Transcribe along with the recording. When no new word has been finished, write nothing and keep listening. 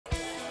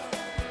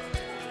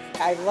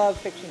I love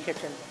Fiction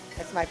Kitchen.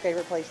 It's my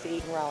favorite place to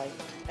eat in Raleigh.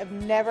 I've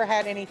never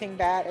had anything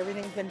bad.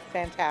 Everything's been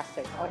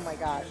fantastic. Oh my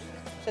gosh.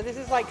 So this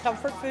is like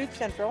Comfort Food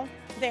Central.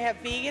 They have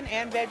vegan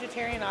and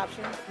vegetarian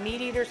options.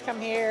 Meat eaters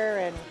come here,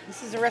 and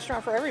this is a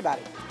restaurant for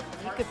everybody.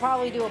 You could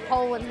probably do a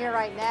poll in here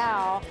right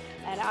now,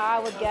 and I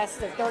would guess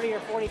that 30 or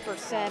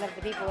 40% of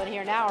the people in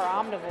here now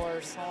are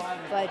omnivores,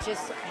 but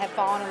just have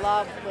fallen in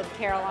love with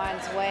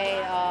Caroline's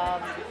way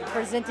of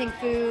presenting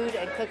food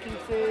and cooking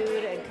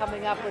food and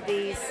coming up with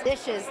these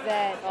dishes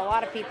that a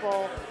lot of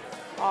people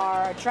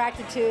are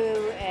attracted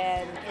to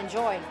and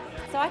enjoy.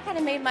 So I kind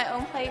of made my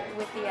own plate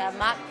with the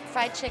mock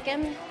fried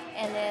chicken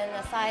and then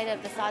a side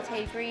of the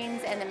sauteed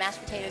greens and the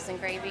mashed potatoes and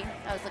gravy.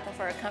 I was looking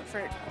for a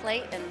comfort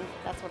plate, and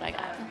that's what I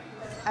got.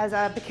 As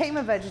I became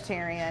a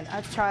vegetarian,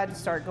 I tried to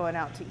start going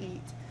out to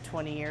eat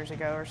 20 years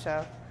ago or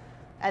so.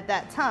 At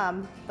that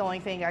time, the only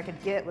thing I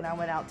could get when I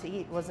went out to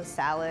eat was a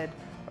salad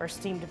or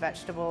steamed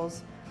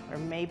vegetables or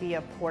maybe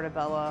a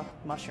portobello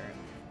mushroom.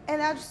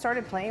 And I just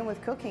started playing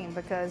with cooking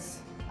because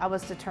I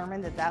was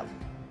determined that that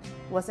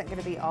wasn't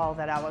going to be all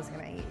that I was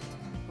going to eat.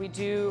 We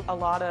do a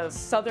lot of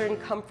Southern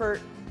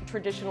comfort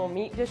traditional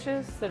meat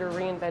dishes that are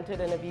reinvented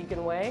in a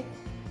vegan way.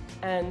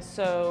 And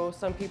so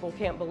some people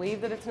can't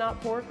believe that it's not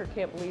pork or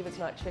can't believe it's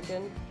not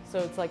chicken. So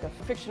it's like a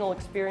fictional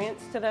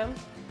experience to them.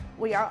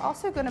 We are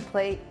also going to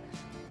plate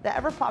the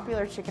ever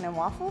popular chicken and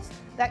waffles.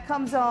 That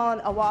comes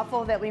on a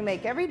waffle that we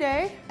make every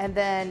day, and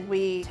then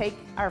we take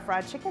our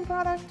fried chicken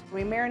product,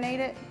 we marinate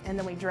it, and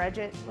then we dredge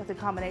it with a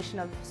combination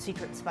of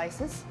secret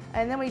spices.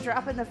 And then we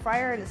drop it in the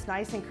fryer and it's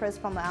nice and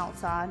crisp on the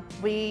outside.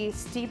 We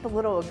steep a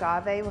little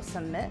agave with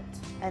some mint,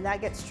 and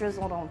that gets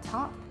drizzled on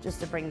top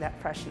just to bring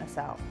that freshness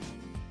out.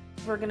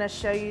 We're gonna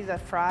show you the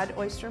fried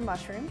oyster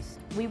mushrooms.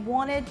 We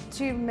wanted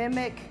to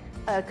mimic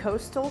a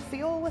coastal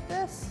feel with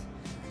this.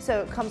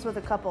 So it comes with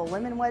a couple of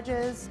lemon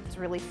wedges. It's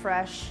really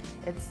fresh,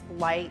 it's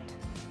light,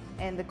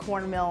 and the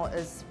cornmeal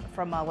is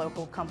from a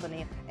local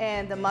company.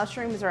 And the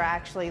mushrooms are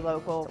actually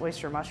local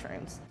oyster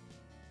mushrooms.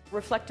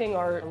 Reflecting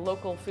our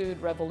local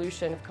food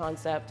revolution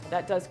concept,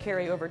 that does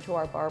carry over to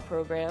our bar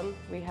program.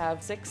 We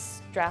have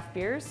 6 draft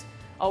beers,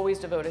 always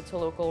devoted to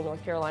local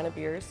North Carolina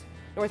beers.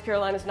 North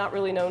Carolina is not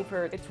really known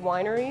for its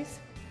wineries,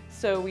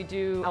 so we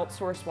do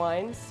outsource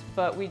wines,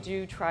 but we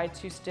do try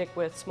to stick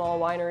with small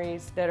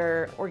wineries that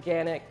are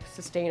organic,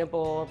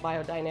 sustainable,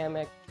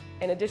 biodynamic.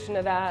 In addition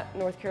to that,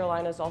 North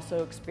Carolina has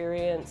also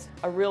experienced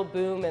a real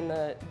boom in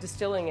the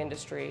distilling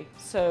industry.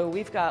 So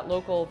we've got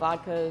local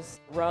vodkas,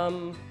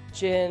 rum,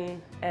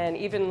 gin, and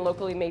even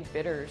locally made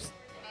bitters.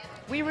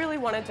 We really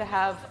wanted to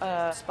have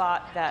a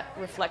spot that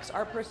reflects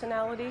our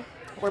personality.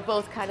 We're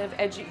both kind of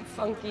edgy,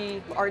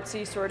 funky,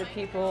 artsy sort of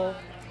people.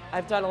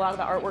 I've done a lot of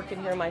the artwork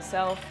in here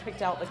myself,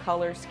 picked out the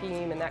color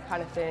scheme and that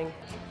kind of thing.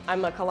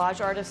 I'm a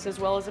collage artist as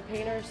well as a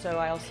painter, so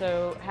I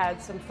also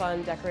had some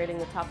fun decorating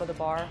the top of the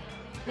bar.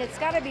 It's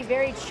got to be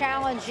very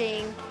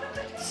challenging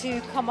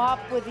to come up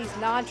with these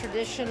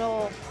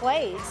non-traditional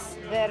plates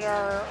that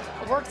are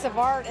works of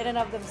art in and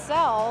of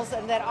themselves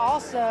and that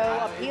also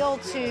appeal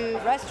to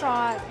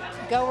restaurant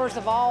goers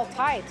of all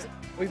types.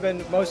 We've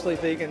been mostly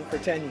vegan for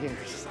 10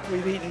 years.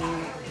 We've eaten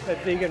at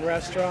vegan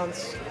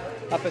restaurants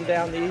up and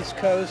down the East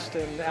Coast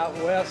and out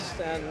west,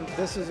 and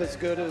this is as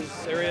good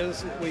as there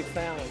is that we've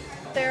found.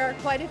 There are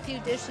quite a few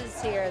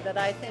dishes here that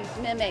I think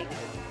mimic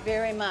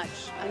very much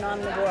an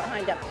on-the-board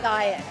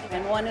diet,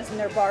 and one is in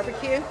their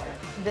barbecue.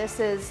 This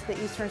is the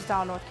Eastern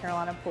style North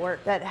Carolina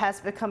pork that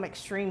has become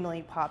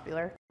extremely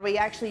popular. We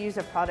actually use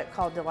a product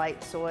called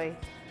Delight Soy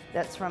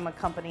that's from a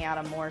company out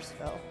of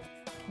Morrisville.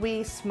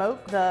 We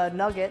smoke the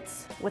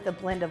nuggets with a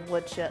blend of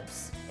wood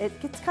chips. It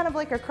gets kind of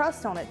like a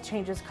crust on it,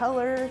 changes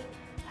color,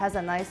 has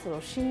a nice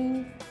little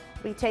sheen.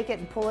 We take it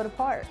and pull it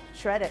apart,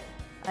 shred it.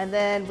 And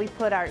then we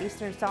put our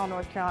Eastern style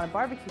North Carolina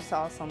barbecue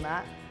sauce on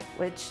that,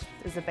 which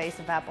is a base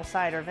of apple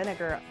cider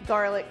vinegar,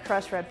 garlic,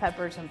 crushed red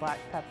peppers, and black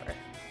pepper.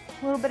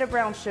 A little bit of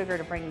brown sugar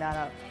to bring that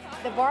up.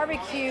 The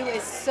barbecue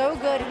is so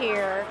good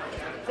here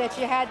that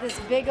you had this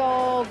big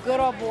old good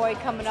old boy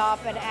coming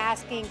up and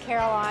asking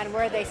Caroline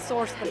where they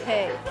source the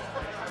pig.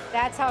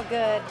 That's how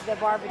good the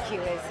barbecue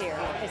is here.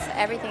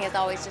 Everything is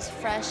always just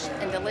fresh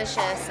and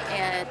delicious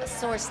and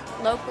sourced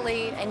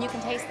locally, and you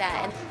can taste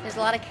that. And there's a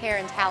lot of care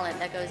and talent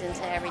that goes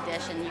into every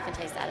dish, and you can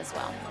taste that as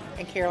well.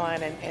 And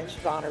Caroline and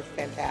Siobhan are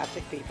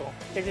fantastic people.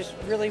 They're just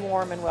really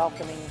warm and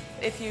welcoming.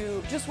 If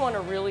you just want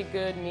a really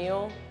good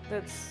meal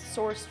that's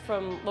sourced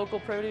from local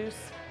produce,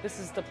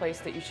 this is the place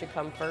that you should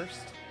come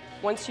first.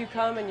 Once you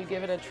come and you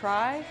give it a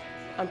try,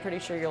 I'm pretty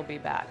sure you'll be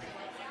back.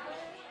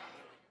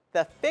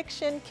 The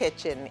Fiction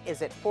Kitchen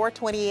is at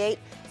 428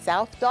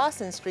 South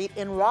Dawson Street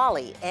in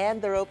Raleigh,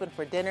 and they're open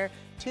for dinner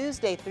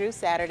Tuesday through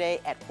Saturday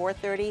at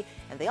 4:30,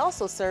 and they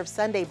also serve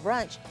Sunday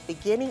brunch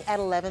beginning at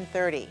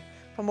 11:30.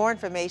 For more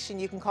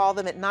information, you can call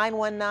them at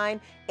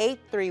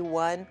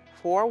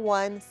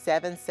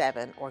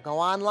 919-831-4177 or go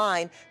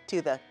online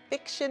to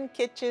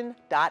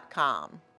thefictionkitchen.com.